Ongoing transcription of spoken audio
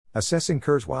Assessing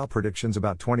Kurzweil Predictions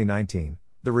About 2019,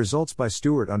 The Results by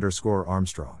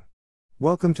Stuart_Armstrong.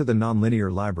 Welcome to the Nonlinear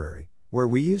Library, where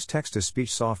we use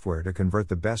text-to-speech software to convert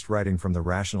the best writing from the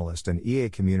rationalist and EA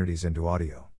communities into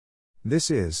audio.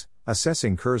 This is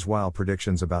Assessing Kurzweil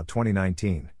Predictions About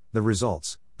 2019, The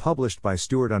Results, published by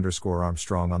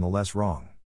Stuart_Armstrong on the Less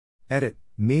Wrong. Edit,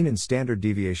 mean and standard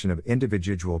deviation of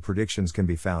individual predictions can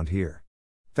be found here.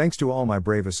 Thanks to all my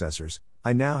brave assessors,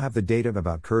 I now have the data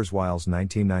about Kurzweil's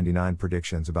 1999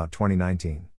 predictions about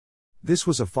 2019. This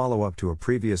was a follow-up to a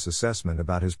previous assessment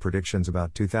about his predictions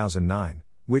about 2009,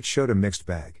 which showed a mixed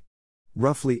bag.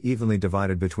 Roughly evenly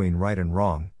divided between right and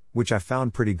wrong, which I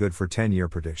found pretty good for 10-year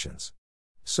predictions.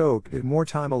 So, did more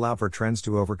time allow for trends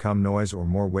to overcome noise or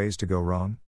more ways to go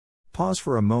wrong? Pause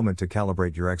for a moment to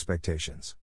calibrate your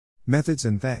expectations. Methods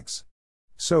and thanks.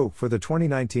 So, for the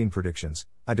 2019 predictions,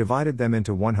 I divided them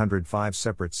into 105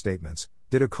 separate statements,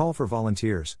 did a call for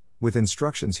volunteers, with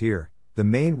instructions here, the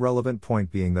main relevant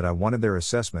point being that I wanted their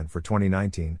assessment for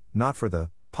 2019, not for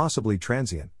the, possibly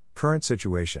transient, current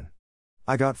situation.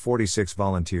 I got 46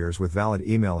 volunteers with valid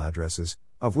email addresses,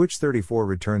 of which 34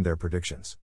 returned their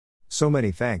predictions. So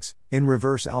many thanks, in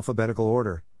reverse alphabetical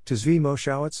order, to Zvi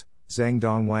Moshowitz, Zhang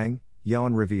Dong Wang,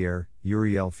 Jan Riviere,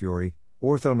 Uriel Fiore,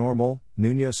 Orthonormal,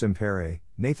 Nuno Simpere,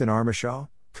 Nathan Armishaw,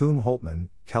 Koen Holtman,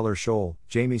 Keller Scholl,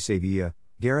 Jamie Sevilla,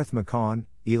 Gareth McCon,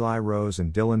 Eli Rose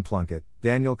and Dylan Plunkett,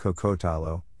 Daniel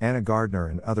Cocotalo, Anna Gardner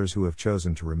and others who have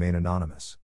chosen to remain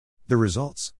anonymous. The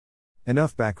results.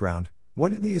 Enough background, what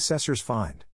did the assessors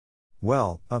find?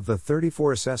 Well, of the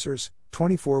 34 assessors,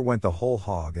 24 went the whole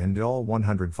hog and did all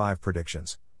 105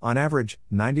 predictions. On average,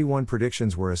 91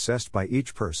 predictions were assessed by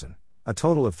each person, a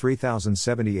total of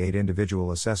 3,078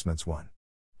 individual assessments won.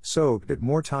 So, did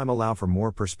more time allow for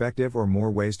more perspective or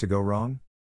more ways to go wrong?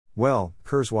 Well,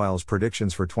 Kurzweil's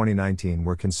predictions for 2019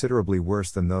 were considerably worse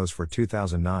than those for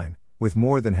 2009, with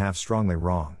more than half strongly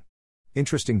wrong.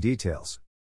 Interesting details.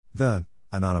 The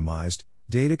anonymized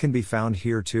data can be found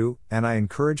here too, and I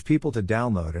encourage people to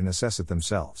download and assess it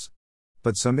themselves.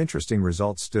 But some interesting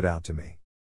results stood out to me.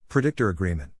 Predictor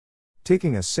agreement.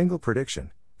 Taking a single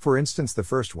prediction, for instance the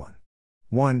first one.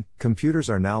 1. Computers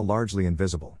are now largely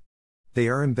invisible. They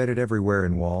are embedded everywhere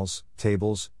in walls,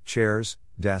 tables, chairs,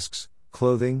 desks,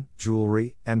 clothing,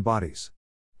 jewelry, and bodies.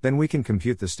 Then we can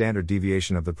compute the standard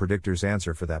deviation of the predictor's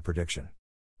answer for that prediction.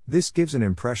 This gives an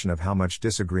impression of how much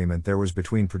disagreement there was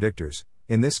between predictors.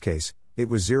 In this case, it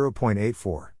was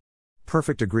 0.84.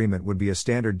 Perfect agreement would be a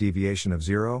standard deviation of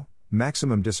 0,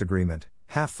 maximum disagreement,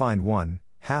 half find 1,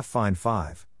 half find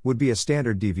 5, would be a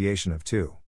standard deviation of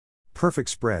 2. Perfect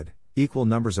spread, equal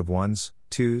numbers of 1s,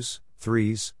 2s,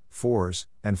 3s, 4s,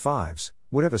 and 5s,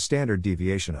 would have a standard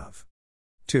deviation of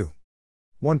 2.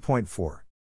 1.4.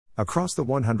 Across the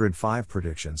 105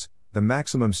 predictions, the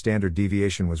maximum standard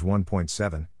deviation was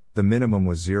 1.7, the minimum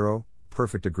was 0,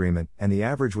 perfect agreement, and the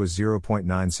average was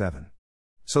 0.97.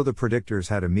 So the predictors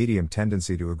had a medium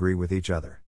tendency to agree with each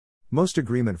other. Most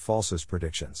agreement falsest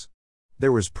predictions.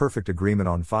 There was perfect agreement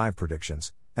on 5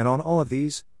 predictions, and on all of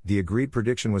these, the agreed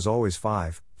prediction was always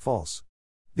 5, false.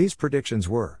 These predictions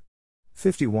were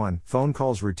 51. Phone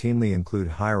calls routinely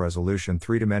include high-resolution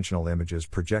three-dimensional images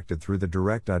projected through the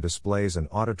direct eye displays and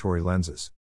auditory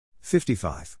lenses.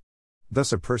 55.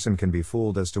 Thus a person can be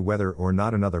fooled as to whether or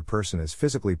not another person is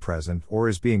physically present or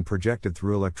is being projected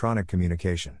through electronic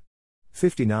communication.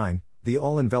 59. The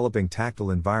all-enveloping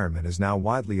tactile environment is now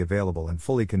widely available and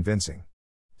fully convincing.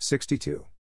 62.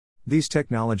 These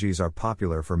technologies are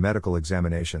popular for medical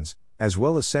examinations, as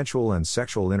well as sensual and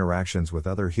sexual interactions with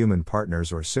other human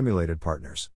partners or simulated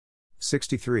partners.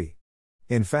 63.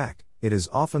 In fact, it is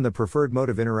often the preferred mode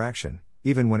of interaction,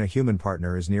 even when a human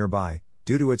partner is nearby,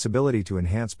 due to its ability to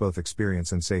enhance both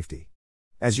experience and safety.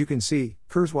 As you can see,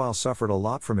 Kurzweil suffered a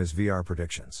lot from his VR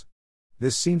predictions.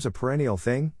 This seems a perennial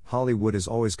thing. Hollywood is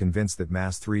always convinced that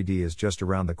mass 3D is just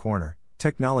around the corner.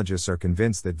 Technologists are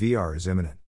convinced that VR is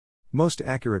imminent. Most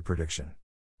accurate prediction.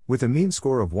 With a mean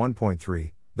score of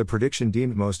 1.3, the prediction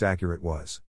deemed most accurate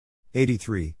was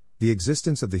 83. The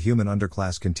existence of the human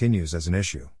underclass continues as an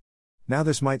issue. Now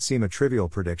this might seem a trivial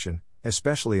prediction,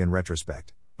 especially in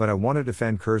retrospect, but I want to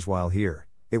defend Kurzweil here.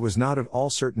 It was not at all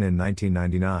certain in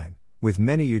 1999, with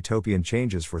many utopian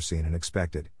changes foreseen and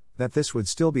expected, that this would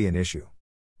still be an issue.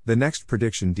 The next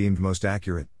prediction deemed most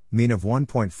accurate, mean of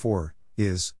 1.4,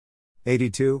 is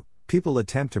 82. People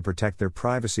attempt to protect their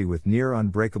privacy with near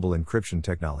unbreakable encryption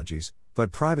technologies,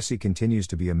 but privacy continues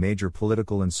to be a major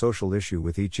political and social issue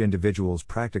with each individual's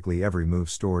practically every move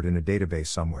stored in a database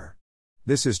somewhere.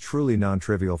 This is truly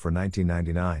non-trivial for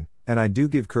 1999, and I do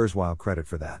give Kurzweil credit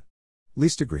for that.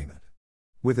 Least agreement.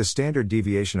 With a standard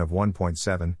deviation of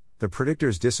 1.7, The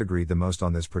predictors disagreed the most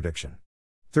on this prediction.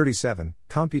 37.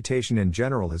 Computation in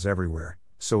general is everywhere,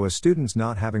 so a student's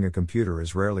not having a computer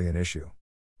is rarely an issue.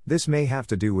 This may have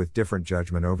to do with different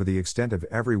judgment over the extent of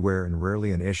everywhere and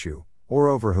rarely an issue, or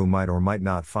over who might or might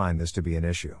not find this to be an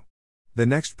issue. The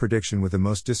next prediction with the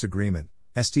most disagreement,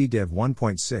 STDev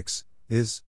 1.6,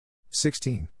 is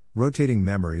 16. Rotating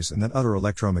memories and that other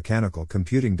electromechanical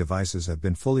computing devices have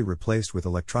been fully replaced with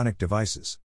electronic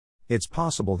devices. It's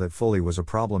possible that fully was a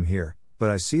problem here, but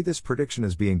I see this prediction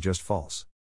as being just false.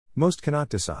 Most cannot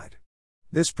decide.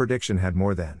 This prediction had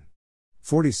more than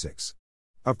 46.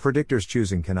 Of predictors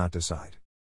choosing cannot decide.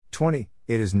 20.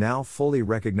 It is now fully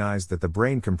recognized that the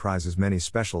brain comprises many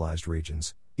specialized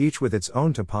regions, each with its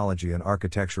own topology and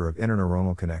architecture of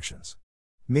interneuronal connections.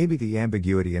 Maybe the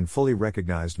ambiguity in fully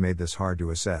recognized made this hard to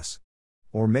assess.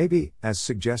 Or maybe, as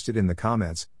suggested in the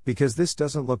comments, because this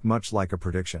doesn't look much like a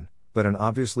prediction, but an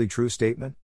obviously true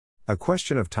statement? A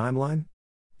question of timeline?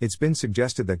 It's been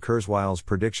suggested that Kurzweil's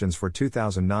predictions for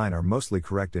 2009 are mostly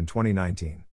correct in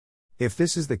 2019. If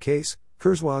this is the case,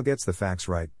 Kurzweil gets the facts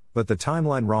right, but the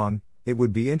timeline wrong. It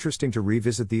would be interesting to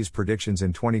revisit these predictions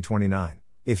in 2029,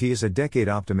 if he is a decade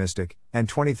optimistic, and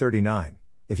 2039,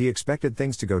 if he expected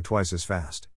things to go twice as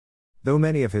fast. Though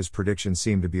many of his predictions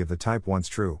seem to be of the type once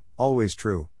true, always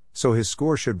true, so his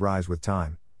score should rise with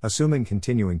time, assuming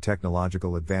continuing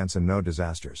technological advance and no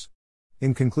disasters.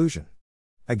 In conclusion,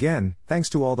 again, thanks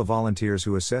to all the volunteers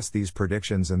who assessed these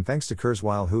predictions, and thanks to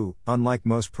Kurzweil who, unlike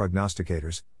most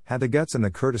prognosticators, had the guts and the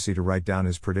courtesy to write down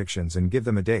his predictions and give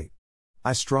them a date.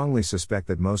 I strongly suspect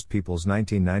that most people's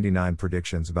 1999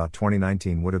 predictions about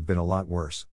 2019 would have been a lot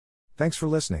worse. Thanks for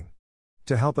listening.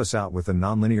 To help us out with the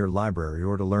Nonlinear Library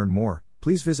or to learn more,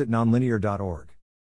 please visit nonlinear.org.